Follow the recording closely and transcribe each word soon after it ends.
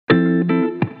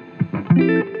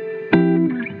Welcome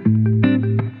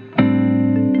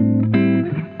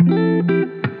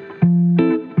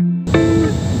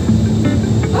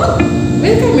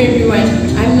everyone,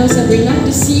 I'm Noorsabrina,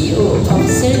 the CEO of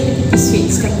Serendipity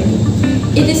Suites company.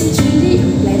 It is truly a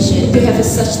pleasure to have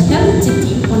such talented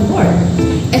team on board.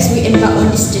 As we embark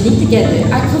on this journey together,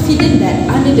 I'm confident that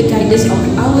under the guidance of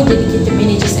our dedicated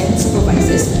managers and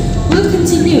supervisors, we'll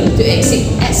continue to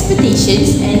exceed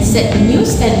expectations and set new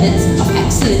standards of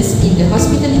excellence in the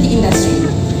hospitality industry.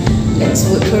 Let's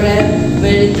work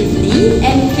collaboratively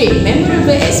and create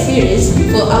memorable experience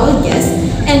for our guests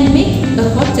and make a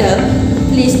hotel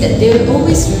a place that they will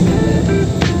always remember.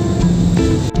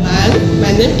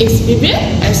 My name is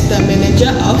Vivian as the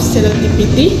manager of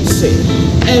Serendipity Suites,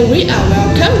 and we are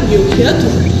welcome you here to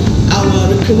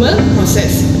our recruitment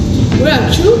process. We are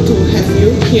thrilled to have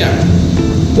you here.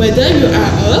 Whether you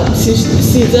are a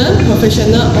seasoned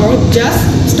professional or just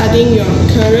starting your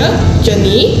career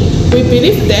journey, we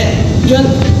believe that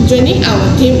joining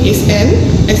our team is an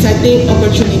exciting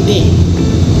opportunity.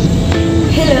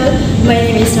 Hello, my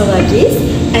name is Nur Balqis.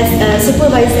 As a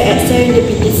supervisor at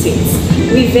Serendipity Suites,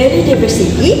 we value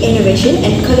diversity, innovation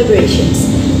and collaborations.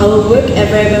 Our work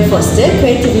environment fosters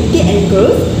creativity and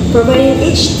growth, providing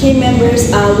each team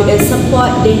members with the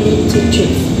support they need to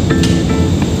thrive.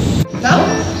 Now,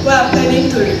 we are planning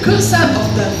to recruit some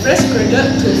of the fresh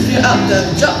graduates to fill out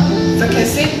the job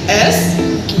vacancy as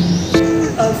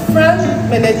a front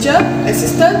manager,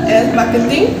 assistant and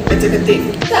marketing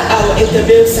executive. Start our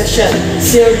interview session.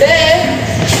 See you there!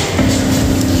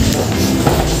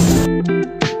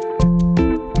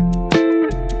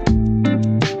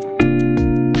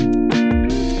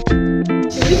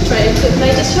 Should we try to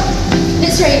apply this job?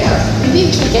 Let's try it out. Maybe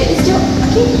we can get this job.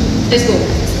 Okay, let's go.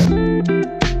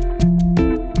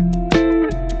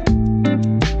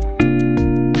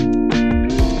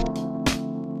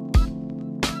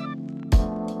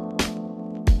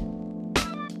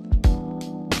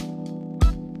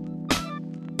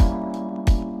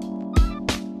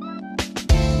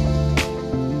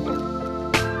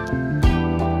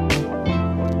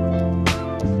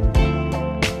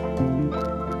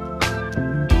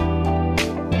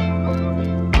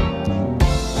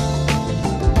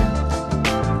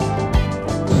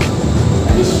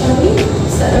 Shall we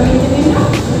start our interview now?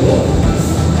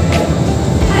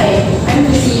 Hi, I'm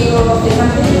the CEO of the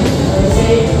company.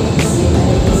 Serendipity Suites. My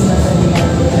name is Noorsabrina.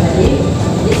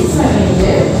 This is my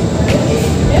manager.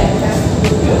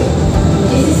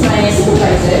 This is my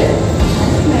supervisor.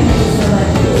 My name is Nur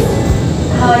Balqis.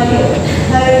 How are you?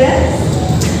 How are you guys?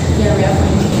 Yeah, we are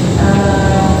fine.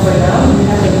 For now, we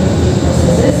have a few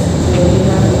processes. So we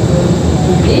have to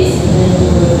do this, and then we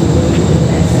will do the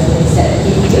next step.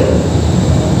 Video.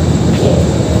 Okay.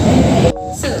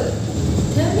 So,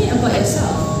 tell me about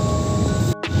yourself.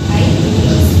 Hi, my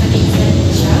name is Fatin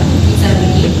Izzah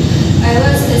Hui. I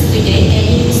was a student at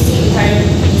University of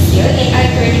Dennysya and I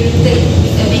graduated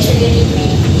with a bachelor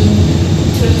degree in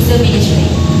tourism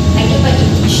management. I do my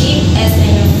internship as a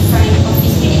front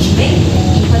office management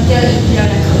in hotel in Pulau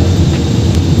Langkawi.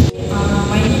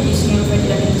 My name is Nur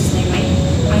Fadhilah binti Sulaiman.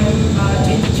 I'm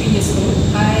 23 years old.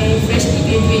 I freshly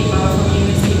graduated from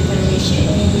University of Dennysya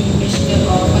in Bachelor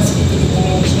of Hospitality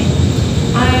Management.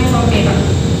 I'm from Perak.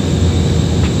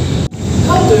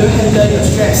 How do you handle your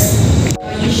stress?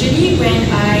 Usually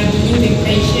when I dealing with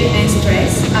pressure and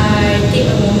stress, I take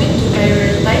a moment to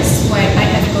prioritize what I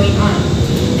have going on.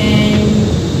 And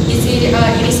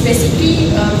it is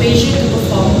basically pressure to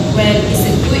perform. Well, it's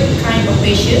a good kind of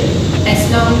pressure as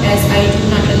long as I do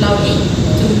not allow it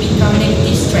to become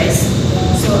negative stress.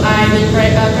 So I will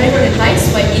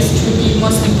prioritize what is truly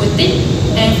most important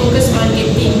and focus on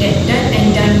getting that done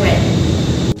and done well.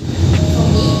 For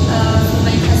me, for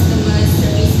my customer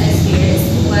service experience,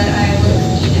 while I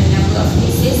work in a number of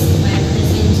places, my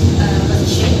present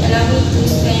position allow me to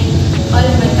spend all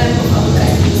of my time of our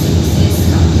customer services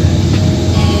counter.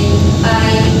 And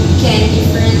I can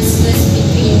differentiate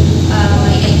between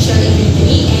my actual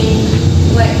inventory and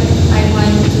what I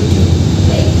want to do.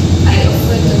 Like, I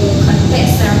offer to contact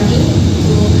surrounding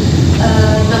to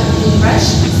not being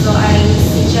rushed, so I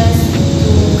suggest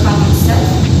to calm myself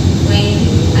when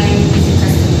I'm with the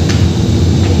customer.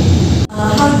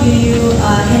 How do you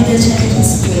handle challenging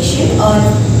situation or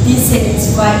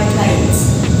dissatisfied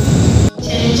clients?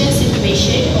 Challenging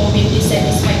situation or with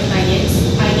dissatisfied clients,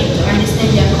 I need to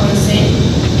understand their concern,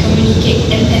 communicate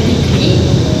empathically,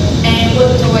 and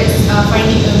work towards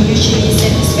finding a mutually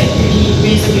satisfactory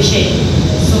resolution.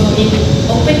 So,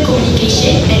 open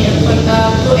communication and a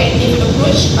proactive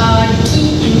approach are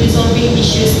key in resolving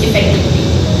issues effectively.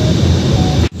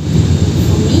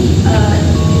 For me,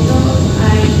 even though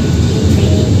I think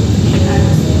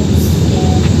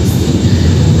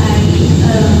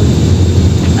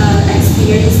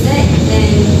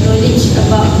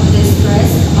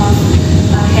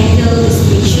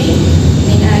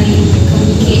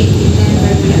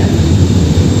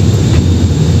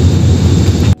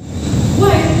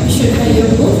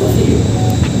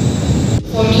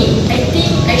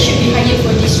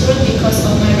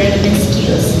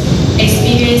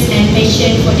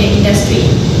industry.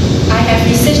 I have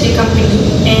researched the company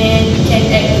and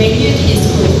can add value to its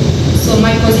growth. So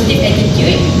my positive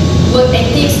attitude, work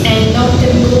ethics and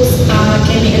long-term goals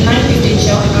can be aligned with the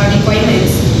job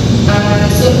requirements.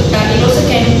 It also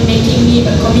can making me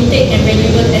a committed and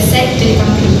valuable asset to the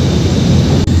company.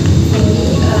 For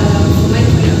me, from my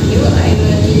point of view, I'm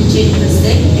a diligent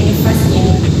person and a fast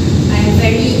learner. I'm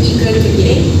very eager to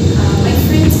learn. My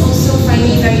friends also find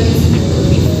me very easy to work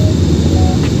with.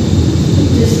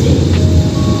 Interesting.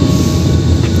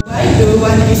 Why do you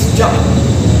want this job?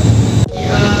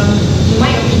 In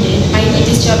my opinion, I need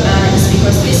this job is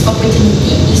because this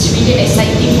opportunity is really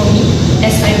exciting for me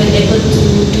as I will able to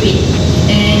do it.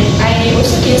 And I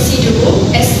also can see the role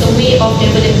as a way of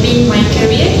developing my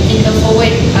career in a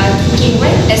forward thinking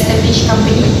well-established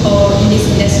company or in this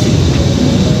industry.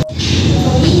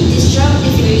 For me, this job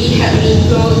definitely helped me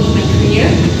grow in my career.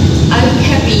 I'll be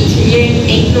happy to learn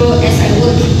and grow as I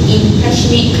work in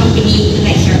passionate company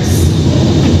like yours.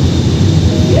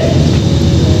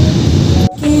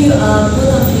 Can you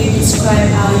both of you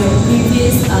describe your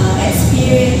previous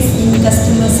experience in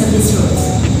customer service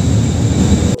roles?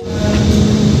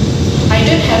 I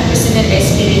don't have personal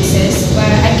experiences, but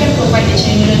I can provide a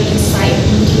general insight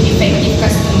into effective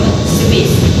customer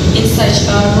service. In such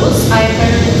roles, I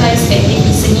prioritize active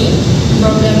listening,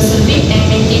 problem solving, and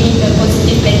maintaining a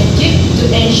positive attitude to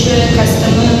ensure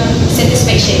customer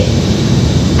satisfaction.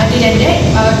 Other than that,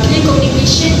 clear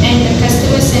communication and a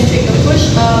customer-centric approach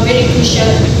are very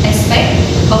crucial aspect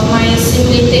of my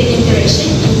simulated interaction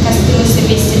in customer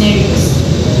service scenarios.